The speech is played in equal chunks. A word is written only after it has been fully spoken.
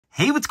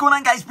Hey, what's going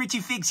on, guys?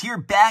 Richie Figs here,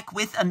 back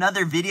with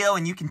another video,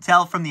 and you can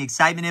tell from the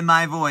excitement in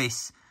my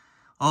voice.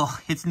 Oh,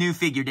 it's new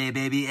figure day,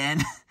 baby,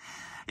 and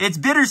it's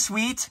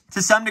bittersweet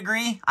to some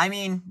degree. I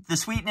mean, the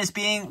sweetness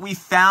being we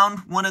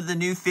found one of the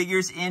new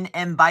figures in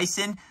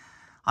Bison.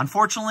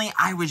 Unfortunately,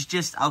 I was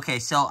just, okay,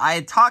 so I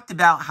had talked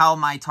about how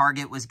my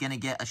Target was going to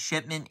get a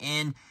shipment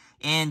in,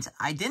 and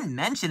I didn't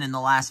mention in the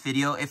last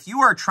video, if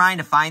you are trying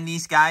to find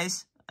these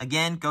guys,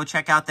 again, go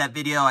check out that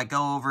video. I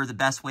go over the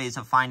best ways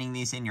of finding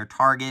these in your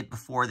Target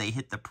before they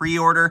hit the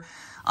pre-order.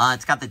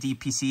 It's got the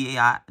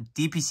DPCI,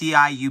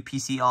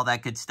 UPC, all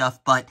that good stuff.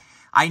 But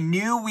I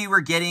knew we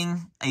were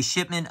getting a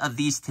shipment of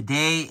these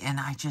today, and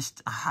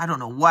I don't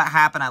know what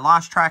happened. I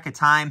lost track of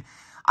time.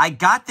 I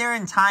got there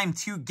in time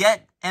to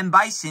get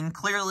Bison,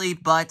 clearly,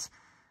 but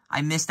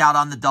I missed out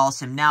on the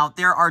Dhalsim. Now,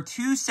 there are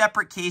two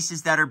separate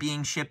cases that are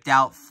being shipped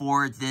out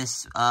for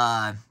this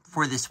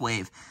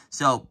wave.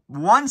 So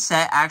one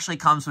set actually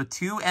comes with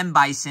two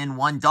Bison,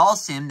 one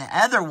Dhalsim. The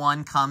other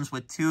one comes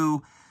with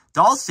two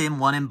Dhalsim,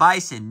 one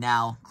Bison.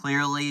 Now,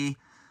 clearly,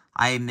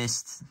 I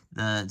missed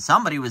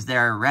somebody was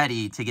there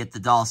ready to get the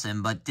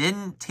Dhalsim, but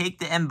didn't take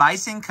the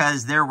Bison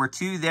because there were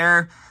two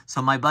there.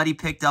 So my buddy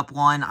picked up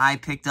one, I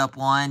picked up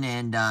one,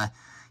 and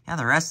yeah,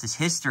 the rest is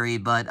history.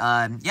 But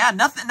yeah,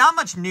 not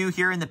much new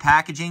here in the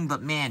packaging,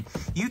 but man,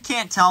 you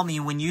can't tell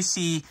me when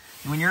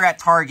you're at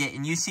Target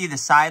and you see the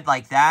side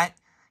like that,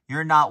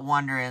 you're not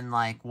wondering,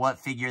 like, what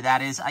figure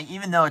that is.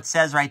 Even though it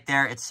says right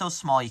there, it's so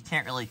small, you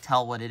can't really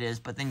tell what it is.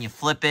 But then you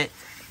flip it.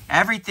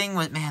 Everything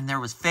was, man, there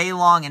was Fei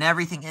Long and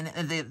everything.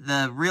 And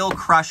the real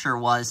crusher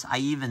was, I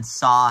even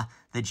saw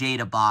the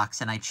Jada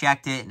box. And I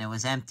checked it, and it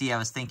was empty. I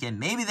was thinking,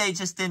 maybe they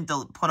just didn't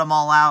put them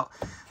all out.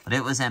 But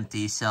it was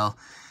empty, so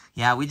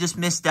yeah, we just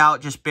missed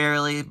out just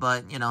barely,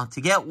 but, you know, to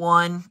get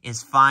one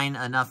is fine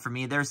enough for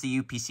me. There's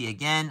the UPC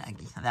again.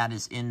 That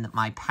is in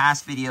my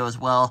past video as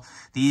well.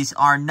 These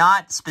are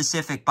not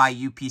specific by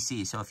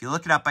UPC, so if you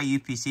look it up by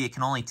UPC, it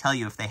can only tell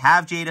you if they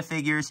have Jada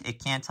figures. It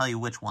can't tell you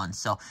which ones.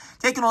 So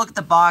taking a look at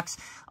the box,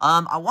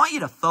 I want you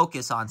to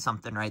focus on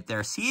something right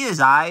there. See his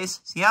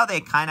eyes? See how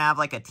they kind of have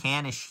like a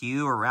tannish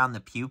hue around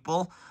the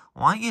pupil? I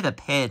want you to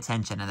pay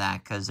attention to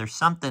that because there's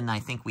something I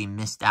think we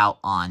missed out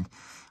on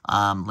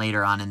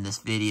later on in this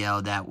video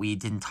that we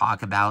didn't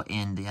talk about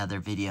in the other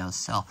videos.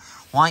 So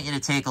want you to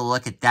take a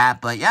look at that.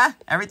 But yeah,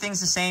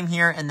 everything's the same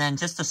here. And then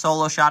just a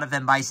solo shot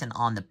of Bison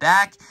on the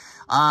back.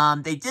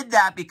 They did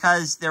that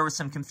because there was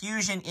some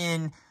confusion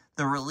in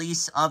the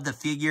release of the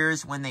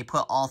figures when they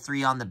put all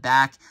three on the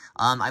back.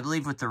 I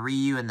believe with the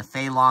Ryu and the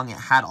Fei Long, it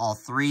had all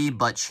three,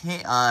 but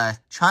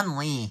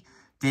Chun-Li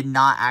did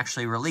not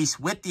actually release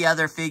with the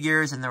other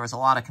figures, and there was a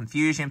lot of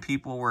confusion.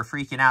 People were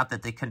freaking out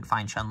that they couldn't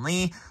find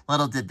Chun-Li.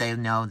 Little did they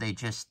know,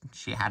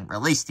 she hadn't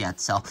released yet.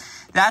 So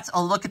that's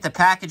a look at the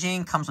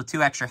packaging. Comes with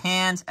two extra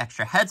hands,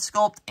 extra head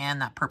sculpt, and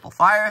that purple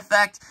fire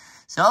effect.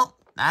 So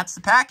that's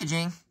the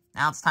packaging.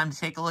 Now it's time to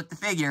take a look at the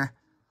figure.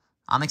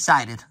 I'm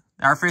excited.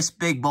 Our first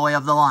big boy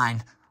of the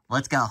line.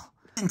 Let's go.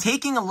 And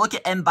taking a look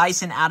at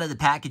Bison out of the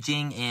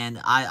packaging, and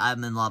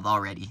I'm in love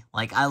already.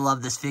 Like, I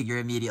love this figure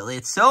immediately.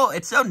 It's so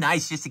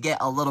nice just to get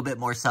a little bit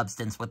more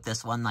substance with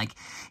this one. Like,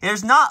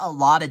 there's not a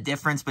lot of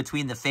difference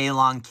between the Fei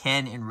Long,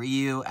 Ken, and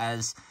Ryu,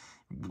 as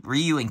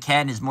Ryu and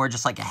Ken is more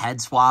just like a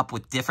head swap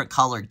with different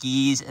color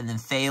gis, and then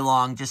Fei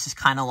Long just is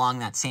kind of along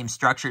that same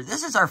structure.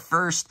 This is our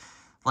first,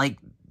 like,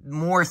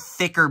 more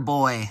thicker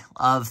boy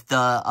of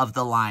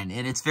the line,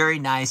 and it's very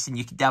nice, and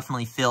you can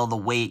definitely feel the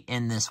weight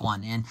in this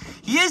one. And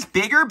he is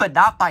bigger, but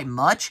not by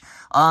much.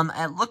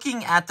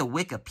 Looking at the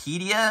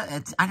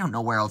Wikipedia, I don't know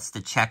where else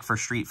to check for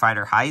Street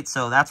Fighter height,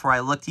 so that's where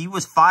I looked. He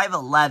was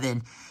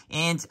 5'11",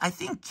 and I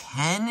think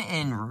Ken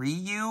and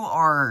Ryu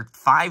are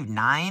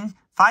 5'9",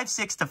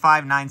 5'6" to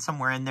 5'9",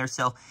 somewhere in there.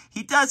 So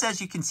he does,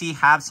 as you can see,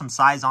 have some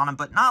size on him,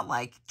 but not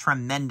like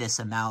tremendous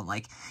amount.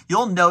 Like,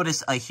 you'll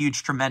notice a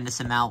huge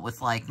tremendous amount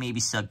with like maybe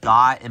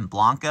Sagat and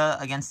Blanca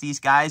against these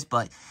guys,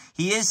 but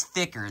he is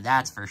thicker,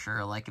 that's for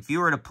sure. Like, if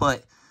you were to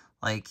put,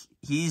 like,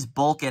 he's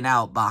bulking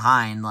out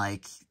behind,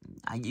 like,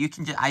 you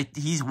can just,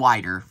 he's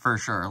wider for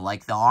sure.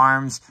 Like, the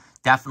arms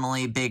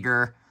definitely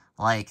bigger.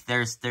 Like,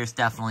 there's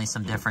definitely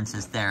some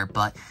differences there,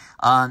 but,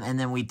 and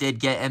then we did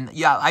get, and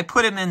yeah, I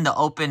put him in the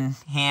open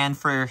hand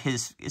for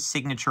his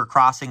signature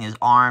crossing his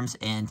arms,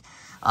 and,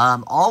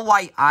 all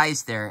white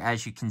eyes there,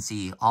 as you can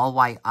see, all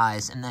white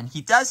eyes. And then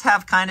he does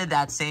have kind of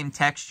that same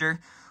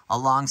texture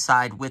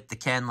alongside with the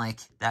Ken,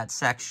 like that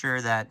texture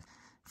that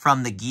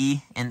from the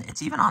gi, and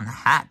it's even on the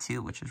hat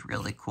too, which is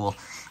really cool.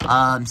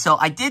 So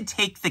I did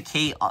take the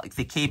cape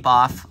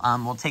off.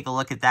 We'll take a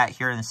look at that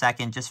here in a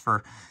second, just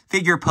for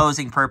figure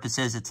posing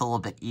purposes. It's a little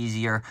bit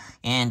easier,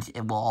 and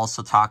it will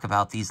also talk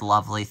about these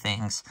lovely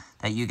things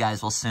that you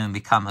guys will soon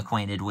become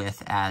acquainted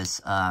with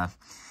as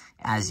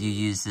you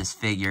use this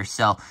figure.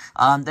 So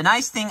the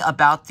nice thing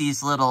about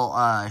these little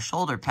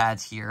shoulder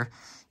pads here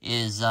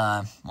is,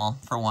 well,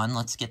 for one,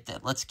 let's get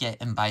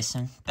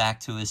Bison back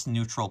to his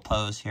neutral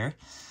pose here.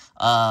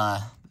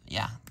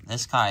 Yeah,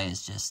 this guy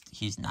is just,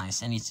 he's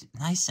nice, and he's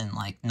nice and,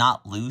 like,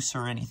 not loose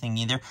or anything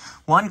either.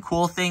 One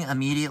cool thing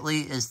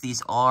immediately is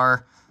these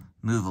are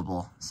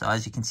movable. So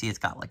as you can see, it's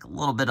got like a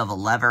little bit of a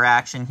lever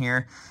action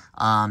here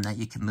that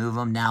you can move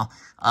them. Now,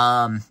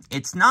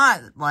 it's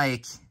not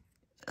like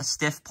a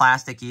stiff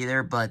plastic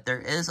either, but there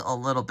is a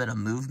little bit of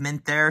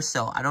movement there.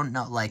 So I don't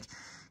know, like,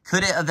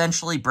 could it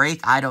eventually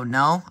break? I don't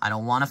know. I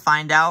don't want to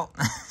find out.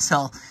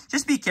 So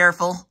just be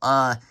careful.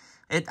 I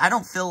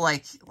don't feel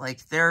like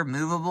they're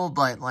movable,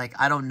 but like,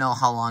 I don't know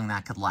how long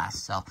that could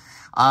last. So,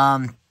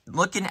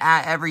 looking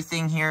at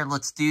everything here,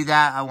 let's do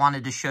that. I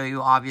wanted to show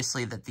you,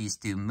 obviously, that these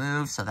do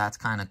move, so that's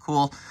kind of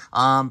cool.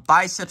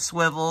 Bicep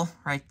swivel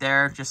right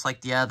there, just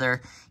like the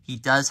other. He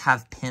does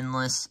have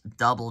pinless,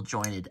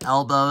 double-jointed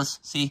elbows.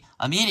 See,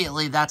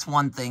 immediately, that's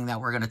one thing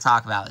that we're going to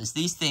talk about, is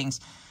these things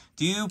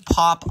do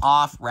pop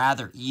off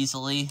rather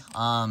easily.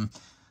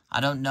 I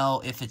don't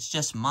know if it's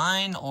just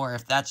mine or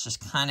if that's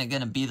just kind of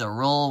going to be the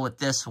rule with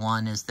this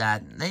one, is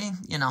that they,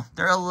 you know,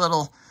 they're a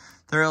little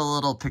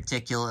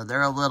particular.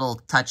 They're a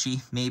little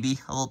touchy, maybe.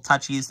 A little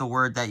touchy is the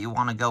word that you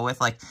want to go with.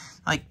 Like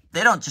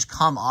they don't just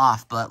come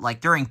off, but like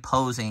during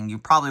posing, you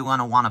probably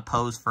want to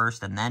pose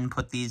first and then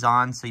put these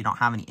on so you don't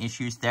have any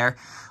issues there.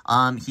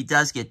 He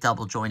does get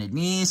double jointed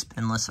knees,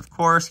 pinless, of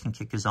course, can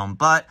kick his own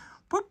butt.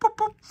 Boop, boop,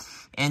 boop.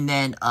 And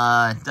then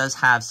does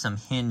have some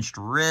hinged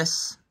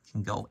wrists.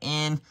 Can go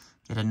in,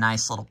 get a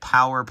nice little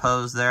power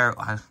pose there.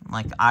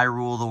 Like I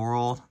rule the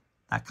world.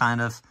 That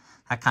kind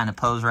of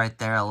pose right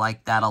there. I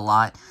like that a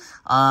lot.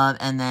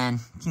 And then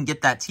you can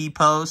get that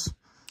T-pose.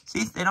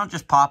 See, they don't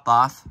just pop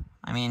off.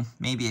 I mean,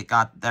 maybe it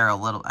got there a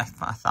little. I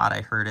thought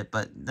I heard it.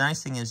 But the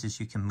nice thing is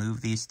you can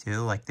move these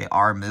too. Like, they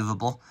are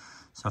movable.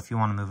 So if you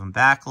want to move them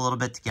back a little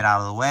bit to get out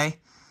of the way,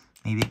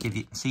 maybe give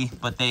you... See,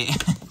 but they...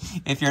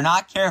 if you're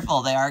not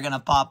careful, they are going to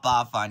pop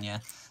off on you.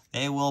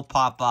 They will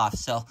pop off.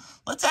 So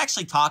let's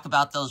actually talk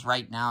about those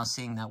right now,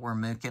 seeing that we're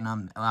making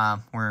them...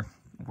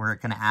 We're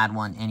going to add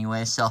one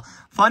anyway. So,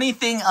 funny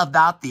thing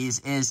about these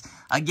is,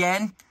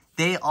 again,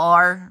 they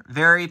are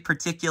very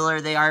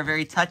particular. They are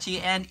very touchy,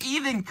 and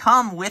even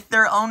come with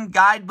their own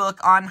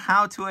guidebook on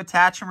how to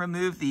attach and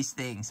remove these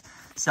things.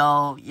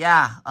 So,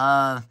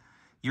 yeah,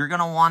 you're going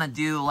to want to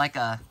do like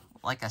a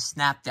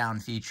snap down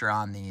feature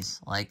on these.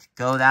 Like,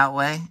 go that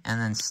way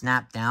and then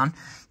snap down.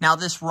 Now,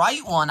 this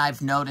right one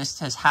I've noticed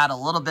has had a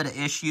little bit of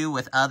issue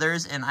with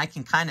others, and I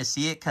can kind of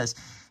see it because,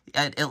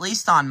 at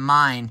least on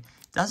mine,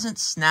 doesn't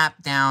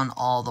snap down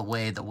all the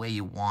way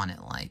you want it.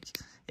 Like,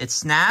 it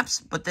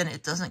snaps, but then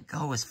it doesn't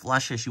go as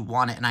flush as you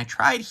want it. And I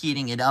tried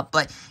heating it up,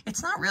 but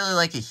it's not really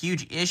like a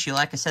huge issue.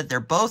 Like I said, they're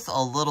both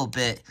a little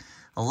bit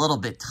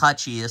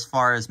touchy as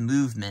far as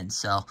movement.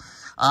 So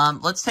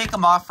let's take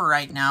them off for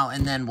right now,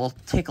 and then we'll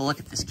take a look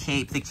at this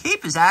cape. The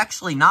cape is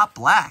actually not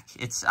black.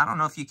 It's, I don't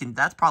know if you can,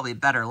 that's probably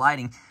better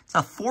lighting. It's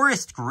a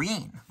forest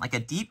green, like a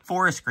deep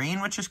forest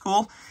green, which is cool.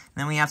 And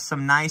then we have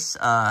some nice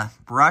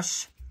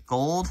brush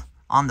gold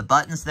on the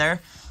buttons there,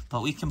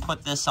 but we can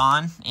put this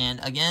on, and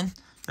again,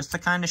 just to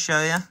kind of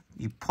show you,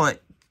 you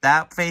put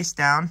that face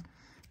down,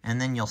 and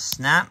then you'll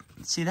snap.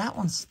 See, that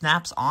one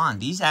snaps on.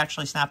 These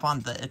actually snap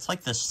on. It's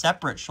like the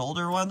separate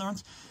shoulder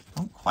ones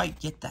don't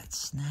quite get that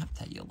snap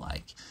that you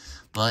like,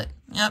 but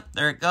yep,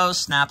 there it goes,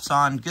 snaps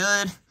on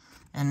good.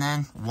 And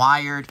then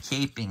wired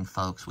caping,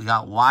 folks. We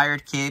got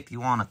wired cape. You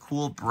want a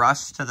cool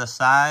brush to the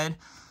side,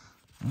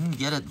 you can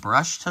get it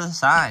brushed to the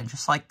side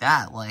just like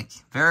that. Like,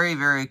 very,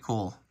 very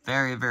cool.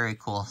 Very, very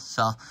cool.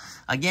 So,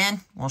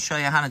 again, we'll show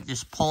you how to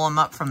just pull them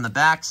up from the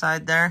back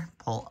side there.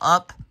 Pull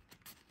up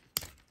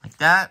like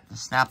that.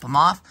 Snap them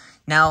off.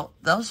 Now,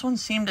 those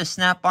ones seem to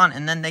snap on,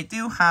 and then they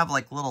do have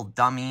like little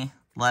dummy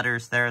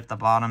letters there at the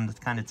bottom to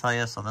kind of tell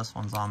you. So this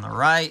one's on the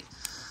right.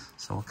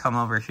 So we'll come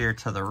over here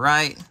to the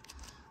right.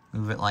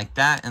 Move it like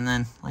that. And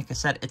then, like I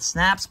said, it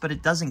snaps, but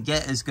it doesn't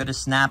get as good a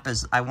snap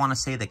as I want to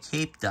say the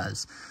cape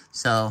does.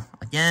 So,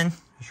 again,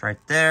 just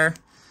right there.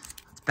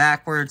 It's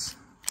backwards.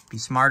 Be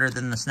smarter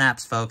than the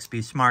snaps, folks.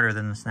 Be smarter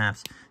than the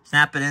snaps.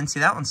 Snap it in. See,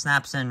 that one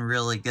snaps in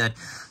really good.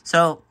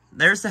 So,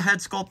 there's the head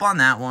sculpt on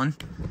that one.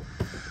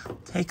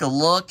 Take a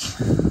look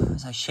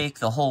as I shake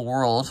the whole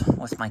world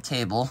with my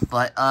table.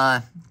 But,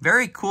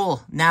 very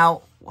cool.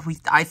 Now,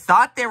 I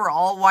thought they were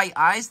all white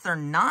eyes. They're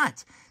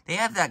not. They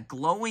have that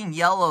glowing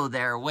yellow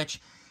there, which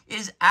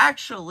is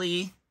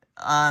actually,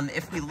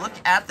 if we look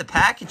at the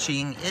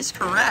packaging, is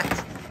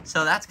correct.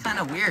 So, that's kind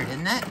of weird,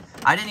 isn't it?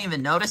 I didn't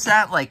even notice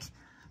that. Like,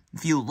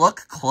 if you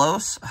look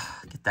close,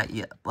 get that,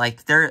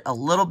 like, there's a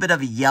little bit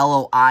of a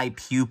yellow eye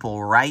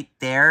pupil right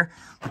there.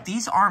 But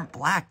these aren't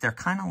black. They're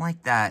kind of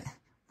like that.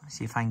 Let's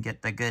see if I can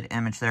get the good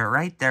image there.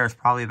 Right there is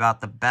probably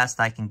about the best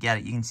I can get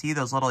it. You can see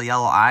those little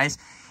yellow eyes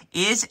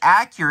is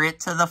accurate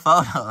to the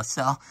photo.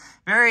 So,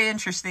 very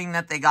interesting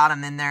that they got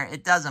them in there.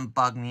 It doesn't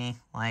bug me.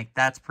 Like,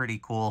 that's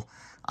pretty cool.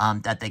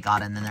 That they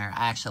got in there.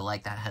 I actually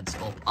like that head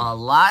sculpt a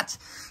lot.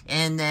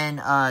 And then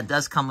it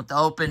does come with the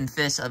open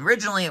fist.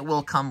 Originally, it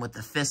will come with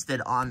the fisted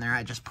on there.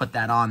 I just put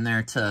that on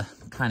there to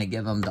kind of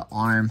give him the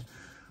arm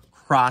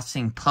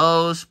crossing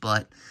pose.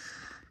 But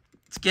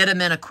let's get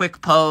him in a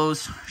quick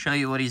pose. Show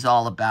you what he's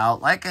all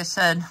about. Like I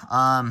said,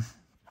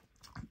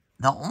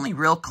 the only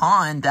real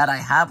con that I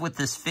have with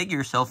this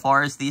figure so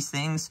far is these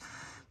things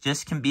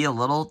just can be a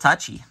little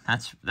touchy.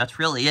 That's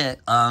really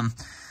it.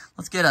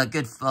 Let's get a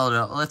good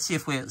photo. Let's see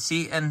if we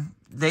see, and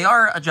they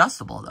are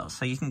adjustable though,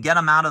 so you can get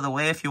them out of the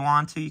way if you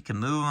want to. You can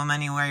move them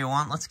anywhere you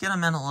want. Let's get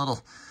them in a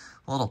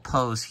little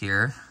pose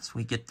here, so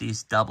we get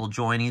these double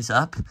jointies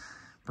up.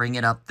 Bring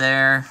it up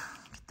there.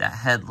 Get that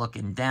head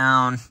looking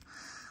down.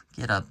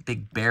 Get a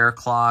big bear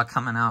claw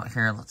coming out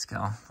here. Let's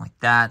go like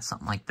that,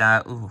 something like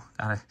that. Ooh,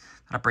 gotta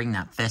bring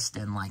that fist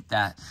in like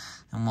that,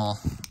 and we'll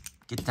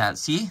get that.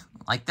 See,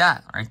 like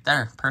that right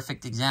there.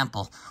 Perfect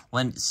example.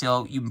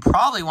 So you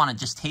probably want to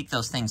just take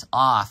those things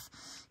off,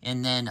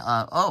 and then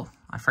oh,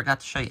 I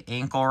forgot to show you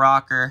ankle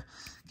rocker.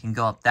 Can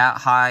go up that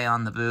high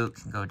on the boot.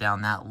 Can go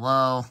down that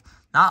low.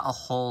 Not a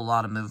whole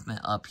lot of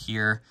movement up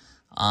here,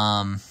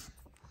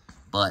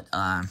 but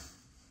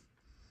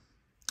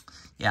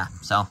yeah.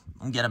 So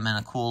I'll get him in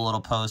a cool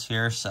little pose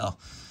here. So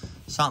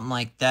something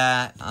like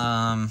that.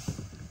 Let's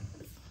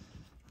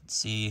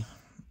see.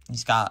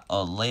 He's got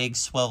a leg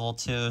swivel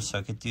too, so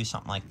I could do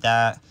something like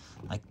that.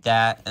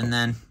 And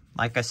then,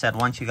 like I said,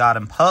 once you got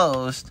him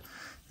posed,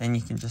 then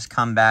you can just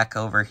come back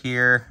over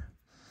here.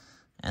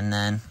 And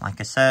then,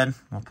 like I said,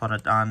 we'll put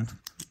it on,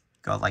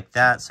 go like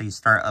that. So you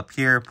start up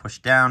here, push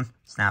down,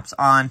 snaps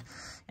on,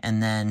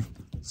 and then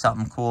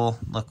something cool.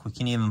 Look, we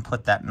can even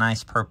put that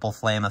nice purple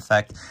flame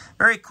effect.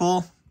 Very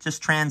cool.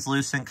 Just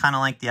translucent, kind of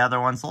like the other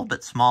ones. A little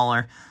bit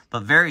smaller,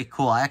 but very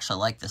cool. I actually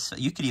like this.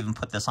 You could even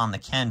put this on the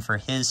Ken for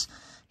his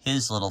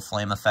little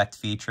flame effect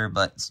feature,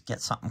 but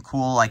get something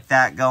cool like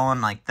that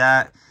going, like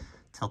that.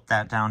 Tilt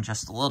that down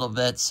just a little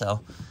bit,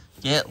 so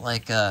get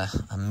like a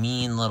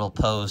mean little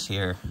pose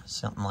here,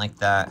 something like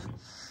that.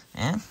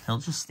 And he'll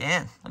just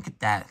stand. Look at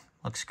that.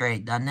 Looks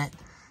great, doesn't it?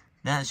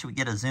 Then should we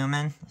get a zoom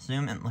in?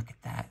 Zoom in, look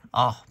at that.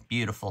 Oh,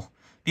 beautiful.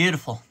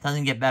 Beautiful.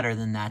 Doesn't get better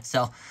than that.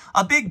 So,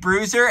 a big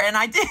bruiser, and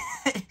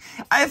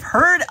I've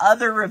heard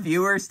other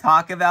reviewers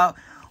talk about,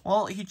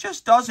 well, he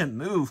just doesn't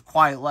move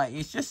quite like,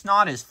 he's just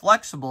not as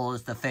flexible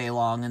as the Fei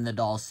Long and the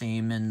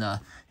Dalsim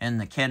and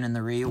the Ken and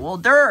the Ryu.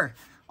 Well,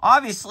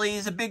 obviously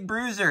he's a big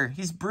bruiser.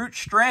 He's brute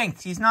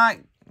strength. He's not,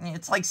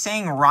 it's like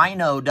saying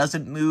Rhino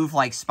doesn't move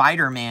like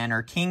Spider-Man,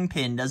 or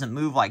Kingpin doesn't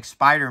move like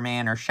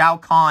Spider-Man, or Shao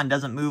Kahn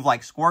doesn't move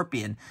like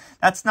Scorpion.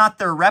 That's not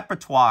their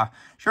repertoire.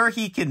 Sure,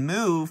 he can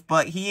move,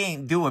 but he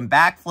ain't doing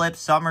backflips,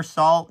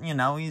 somersault, you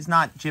know, he's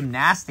not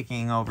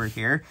gymnasticking over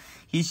here.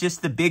 He's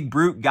just the big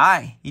brute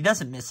guy. He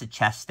doesn't miss a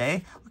chest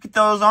day. Look at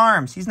those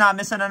arms. He's not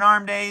missing an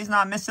arm day. He's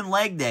not missing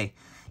leg day.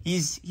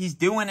 He's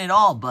doing it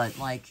all. But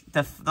like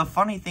the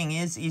funny thing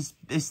is, he's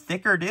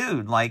thicker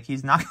dude. Like,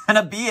 he's not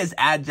gonna be as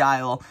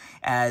agile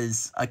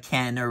as a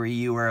Ken or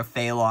Ryu or a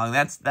Fei Long.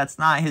 That's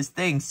not his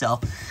thing.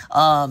 So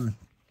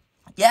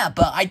yeah,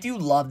 but I do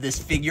love this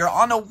figure.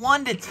 On a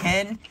 1 to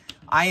 10,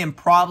 I am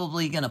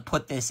probably going to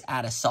put this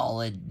at a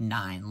solid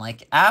 9.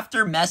 Like,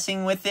 after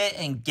messing with it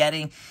and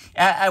getting,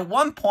 at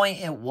one point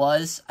it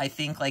was, I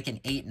think, like an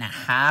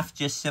 8.5,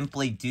 just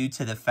simply due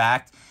to the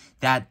fact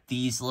that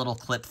these little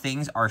clip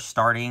things are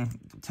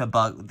starting to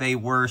bug. They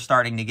were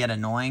starting to get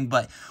annoying,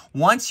 but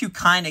once you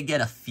kind of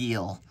get a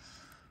feel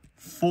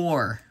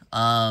for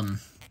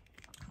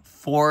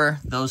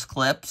those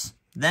clips,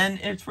 then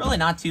it's really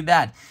not too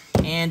bad.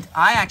 And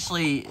I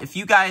actually, if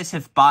you guys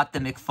have bought the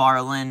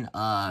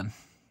McFarlane,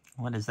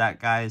 what is that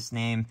guy's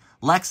name?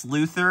 Lex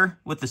Luthor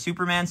with the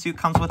Superman suit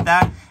comes with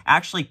that.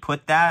 Actually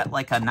put that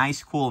like a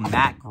nice cool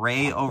matte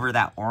gray over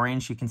that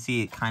orange. You can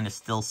see it kind of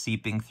still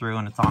seeping through,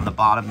 and it's on the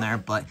bottom there.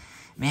 But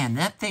man,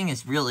 that thing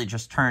has really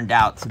just turned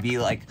out to be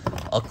like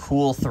a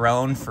cool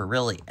throne for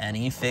really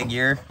any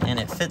figure. And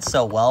it fits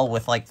so well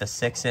with like the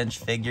 6-inch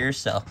figure.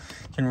 So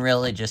you can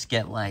really just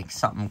get like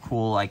something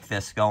cool like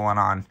this going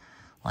on.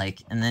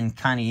 Like, and then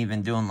kind of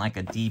even doing like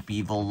a deep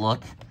evil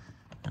look.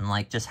 And,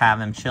 like, just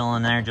have him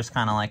chilling there, just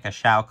kind of like a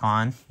Shao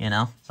Kahn, you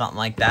know? Something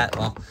like that.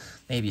 Well,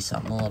 maybe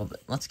something a little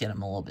bit. Let's get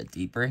him a little bit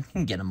deeper. You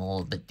can get him a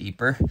little bit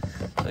deeper.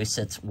 So he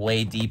sits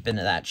way deep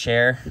into that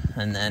chair.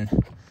 And then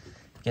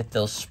get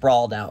those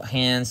sprawled out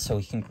hands so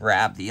he can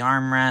grab the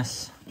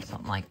armrest.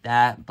 Something like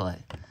that. But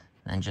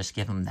then just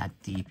give him that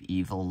deep,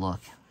 evil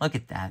look. Look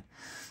at that.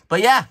 But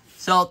yeah,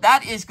 so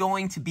that is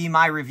going to be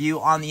my review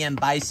on the M.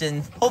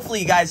 Bison. Hopefully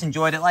you guys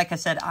enjoyed it. Like I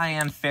said, I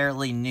am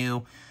fairly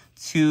new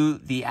to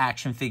the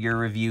action figure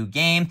review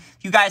game. If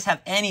you guys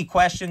have any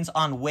questions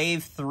on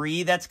Wave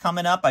 3 that's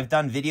coming up, I've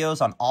done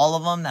videos on all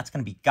of them. That's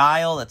going to be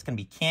Guile, that's going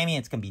to be Cammy,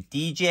 it's going to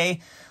be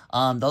DJ.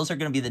 Those are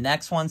going to be the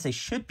next ones. They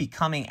should be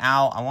coming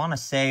out, I want to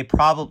say,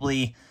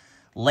 probably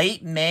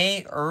late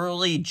May,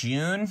 early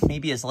June,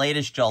 maybe as late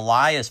as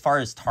July as far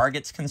as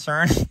Target's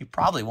concerned. You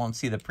probably won't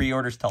see the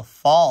pre-orders till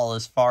fall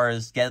as far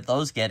as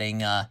those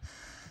getting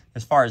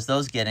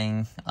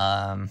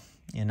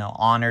you know,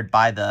 honored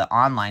by the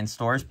online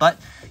stores. But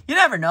you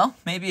never know.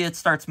 Maybe it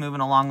starts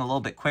moving along a little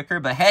bit quicker.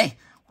 But hey,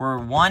 we're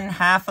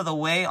 1/2 of the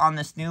way on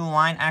this new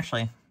line.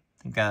 Actually,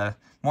 I think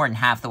more than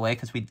half the way,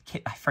 because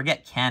I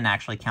forget Ken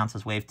actually counts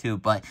as Wave 2.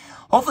 But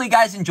hopefully you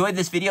guys enjoyed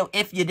this video.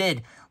 If you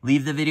did,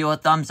 leave the video a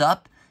thumbs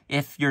up.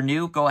 If you're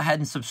new, go ahead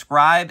and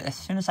subscribe. As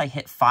soon as I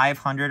hit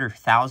 500 or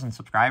 1,000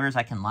 subscribers,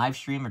 I can live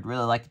stream. I'd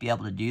really like to be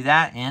able to do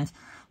that. And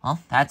well,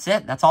 that's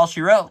it. That's all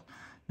she wrote.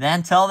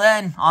 Then, till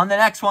then, on the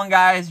next one,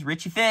 guys,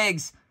 Richie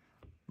Figs.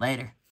 Later.